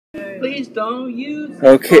Please don't use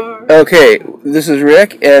the car. Okay, this is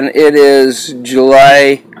Rick, and it is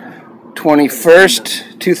July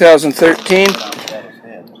 21st, 2013.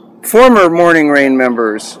 Former Morning Rain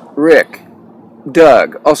members, Rick,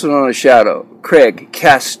 Doug, also known as Shadow, Craig,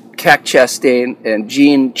 Cac Chastain, and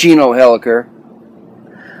Gino Helliker.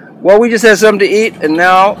 Well, we just had something to eat, and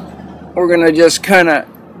now we're going to just kind of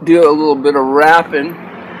do a little bit of rapping.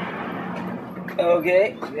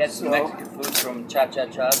 Okay. We had some Mexican food from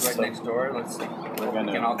Cha-Cha-Cha's right next door. Let's see. We're going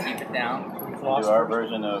to can all keep it down. We'll do our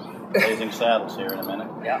version of Blazing Saddles here in a minute.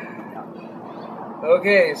 Yeah.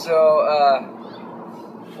 Okay, so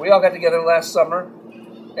we all got together last summer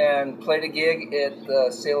and played a gig at the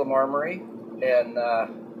Salem Armory, and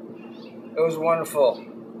it was wonderful.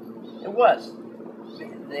 It was.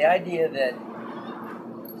 The idea that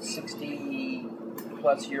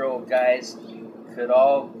 60-plus-year-old guys could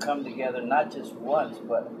all come together not just once,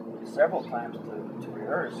 but several times to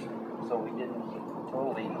rehearse, so we didn't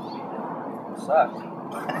totally suck.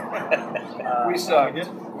 We sucked.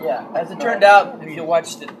 Yeah, as it turned out, if you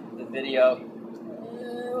watch the video,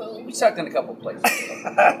 we sucked in a couple places.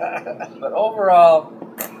 But overall,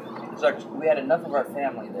 we had enough of our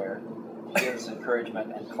family there to give us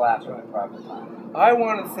encouragement and clap at the proper time. I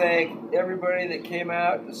want to thank everybody that came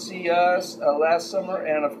out to see us last summer,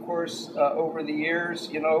 and of course over the years.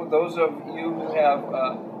 You know, those of you who have,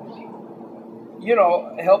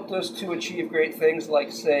 helped us to achieve great things,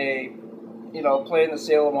 like say, playing the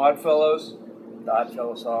Salem Oddfellows. The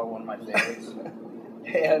Oddfellows are one of my favorites.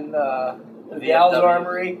 And the Gal's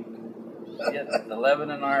Armory. Yeah, the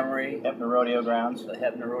Lebanon Armory. Hebner Rodeo Grounds. The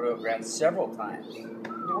Hebner Rodeo Grounds several times.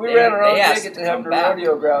 We ran our own ticket to Hebner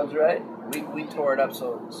Rodeo Grounds, right? We tore it up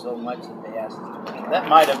so much that they asked us to come That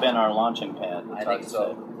might have been our launching pad. I think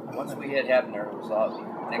so. Once we hit Hebner, it was all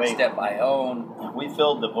next step I own. We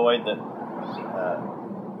filled the void that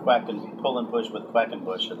Pull and Push with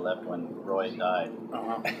Quackenbush had left when Roy died.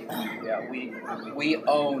 Yeah, we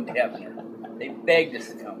owned Hebner. They begged us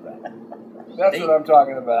to come back. That's what I'm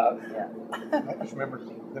talking about. Yeah. I just remember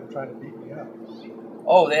them trying to beat me up.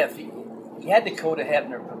 Oh, you had to go to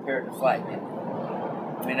Hebner prepared to fight, didn't you?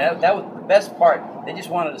 I mean, that was the best part. They just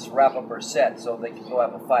wanted us to wrap up our set so they could go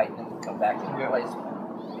have a fight and then come back to the place.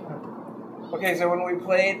 Okay, so when we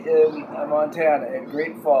played in Montana at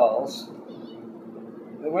Great Falls,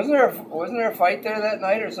 wasn't there a fight there that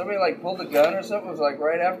night, or somebody pulled a gun or something? It was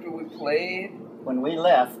right after we played. When we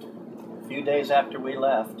left, a few days after we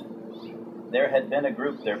left, there had been a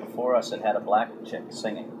group there before us that had a black chick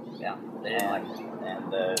singing. Yeah, they didn't like it.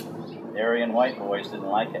 And the Aryan white boys didn't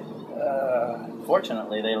like it.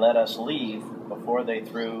 Fortunately, they let us leave before they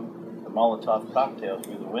threw the Molotov cocktail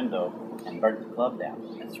through the window and burnt the club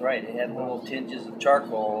down. That's right. It had little tinges of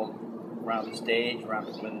charcoal around the stage, around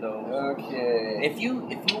the windows. Okay. If you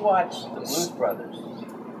watch the Blues Brothers,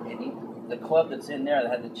 the club that's in there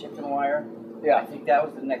that had the chicken wire, yeah, I think that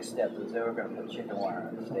was the next step, is they were going to put chicken wire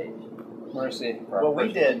on the stage. Mercy. Well,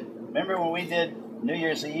 we did. Remember when we did New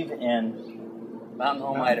Year's Eve in Mountain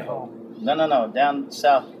Home, Idaho? No, down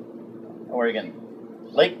south Oregon,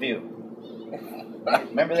 Lakeview.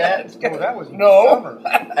 Remember that? Oh, that was no.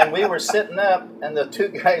 And we were sitting up, and the two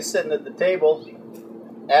guys sitting at the table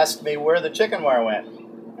asked me where the chicken wire went,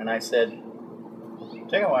 and I said,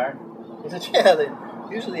 "Chicken wire?" He said, "Yeah,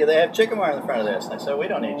 usually they have chicken wire in the front of this." And I said, "We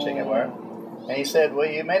don't need chicken wire." And he said, "Well,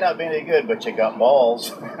 you may not be any good, but you got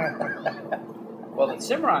balls." Well, the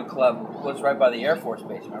Cimarron Club was right by the Air Force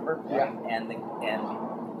Base, remember? Yeah. And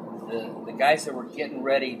the guys that were getting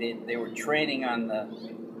ready, they were training on the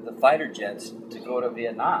fighter jets to go to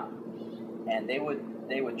Vietnam, and they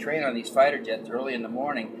would train on these fighter jets early in the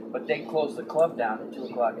morning, but they close the club down at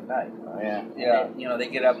 2:00 at night. Oh yeah. Yeah. They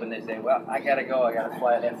get up and they say, "Well, I gotta go. I gotta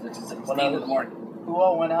fly at F-16 in the morning." Who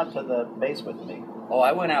all went out to the base with me? Oh,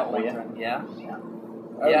 I went out one yeah? time. Yeah.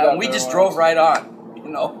 Yeah. We just drove right on.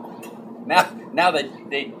 Now they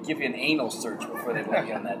give you an anal search before they let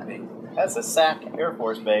you on that base. That's a SAC Air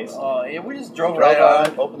Force base. Oh, yeah, we just drove right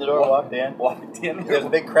on. Opened the door, walked in. There was a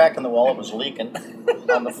big crack in the wall. It was leaking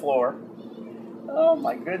on the floor. Oh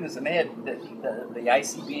my goodness! And they had the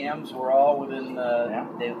ICBMs were all within.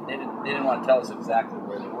 They didn't want to tell us exactly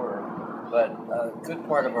where they were, but a good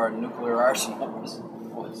part of our nuclear arsenal was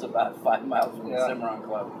about 5 miles from the Cimarron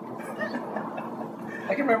Club.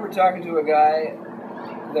 I can remember talking to a guy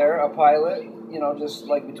there, a pilot, just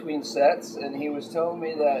between sets, and he was telling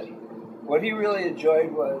me that what he really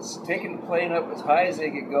enjoyed was taking the plane up as high as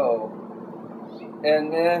they could go,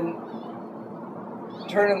 and then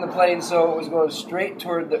turning the plane so it was going straight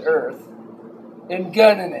toward the earth, and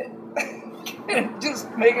gunning it. And just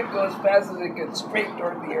make it go as fast as it could straight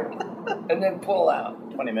toward the earth, and then pull out.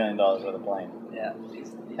 $20 million worth of plane. Yeah.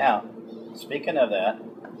 Now, speaking of that,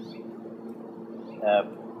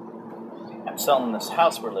 I'm selling this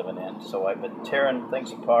house we're living in, so I've been tearing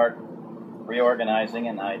things apart, reorganizing,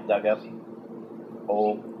 and I dug up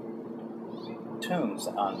old tunes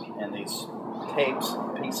in these tapes,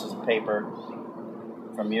 pieces of paper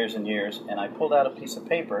from years and years, and I pulled out a piece of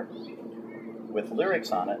paper with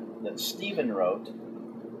lyrics on it that Stephen wrote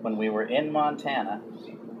when we were in Montana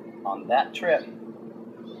on that trip,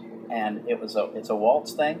 and it's a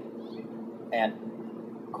waltz thing, and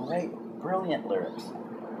great, brilliant lyrics.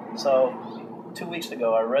 So 2 weeks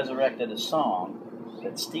ago, I resurrected a song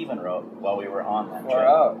that Stephen wrote while we were on that trip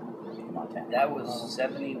to Montana. That was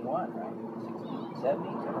 71, right? 70.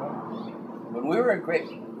 When we were in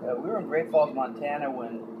Great Falls, Montana,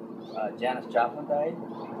 when Janis Joplin died.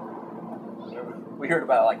 We heard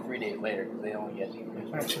about it like 3 days later because they only get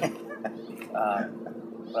newspapers.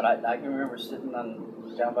 But I can remember sitting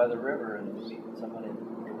down by the river and somebody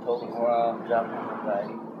had told us Joplin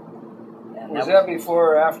died. And Was that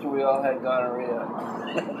before or after we all had gonorrhea?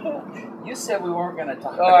 You said we weren't going to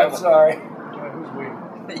talk Oh, about I'm sorry. Who's we?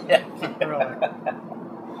 Yeah. Really?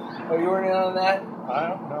 Oh, you weren't in on that? I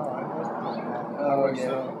don't know. I wasn't.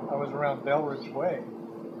 Oh, I was around Belridge Way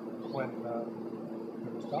when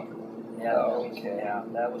it was talking about it. Yeah, okay. Yeah,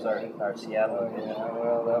 that was our Seattle. Oh, yeah.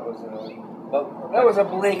 Well, that was a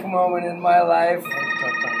bleak moment in my life. That was a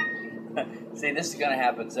tough time. See, this is going to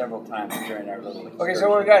happen several times during our little excursion. Okay, so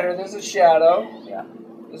what we got here, this is Shadow. Yeah.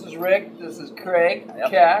 This is Rick. This is Craig.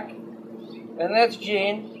 Yep. Cac. And that's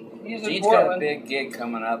Gene. He's in Gene's got a Portland. big gig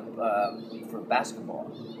coming up for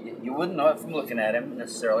basketball. You wouldn't know it from looking at him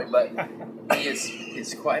necessarily, but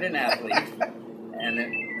he's quite an athlete. And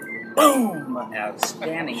then, boom!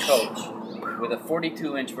 Outstanding coach with a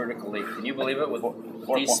 42-inch vertical leap. Can you believe it? With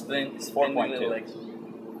these spindly little legs.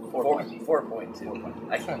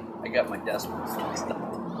 4.2. I got my decimals mixed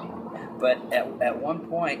up. But at one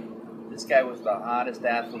point, this guy was the hottest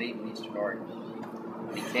athlete in Eastern Oregon.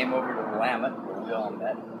 He came over to Willamette, where we all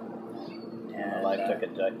met. And My life took a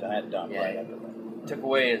giant dump right after that. Took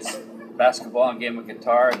away his basketball and gave him a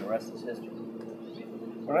guitar, and the rest is history.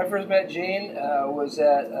 When I first met Gene, was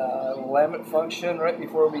at a Willamette function right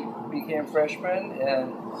before we became freshmen,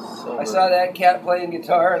 and I saw that cat playing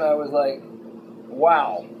guitar, and I was like,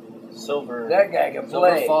 wow. That guy can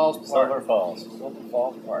play. Silver Falls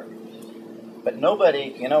Park. But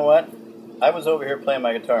nobody, you know what? I was over here playing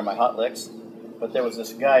my guitar, my hot licks, but there was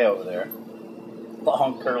this guy over there,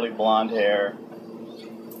 long curly blonde hair,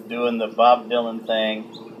 doing the Bob Dylan thing,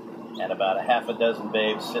 and about a half a dozen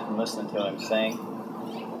babes sitting listening to him sing.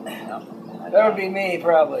 That would be me,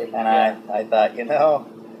 probably. And I thought,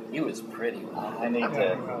 he was pretty. I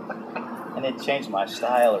need to change my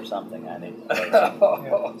style or something. I need to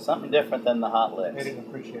play something different than the hot licks. They didn't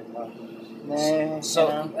appreciate that. Nah,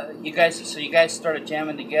 So you guys started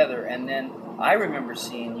jamming together, and then I remember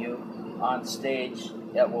seeing you on stage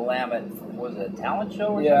at Willamette. Was it a talent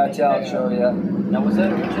show or something? Talent show, yeah. Now, was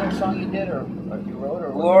that an original song you did, or you wrote,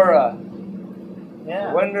 or Laura.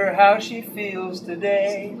 Yeah. Wonder how she feels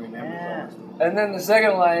today. Yeah. And then the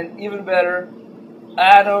second line, even better,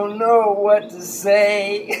 I don't know what to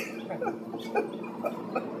say.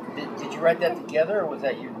 Did you write that together, or was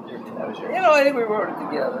that your That was your. I think we wrote it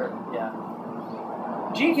together. Yeah.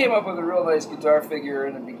 Gene came up with a real nice guitar figure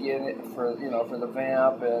in the beginning for the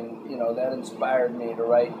vamp, and that inspired me to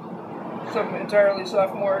write some entirely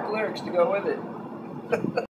sophomoric lyrics to go with it.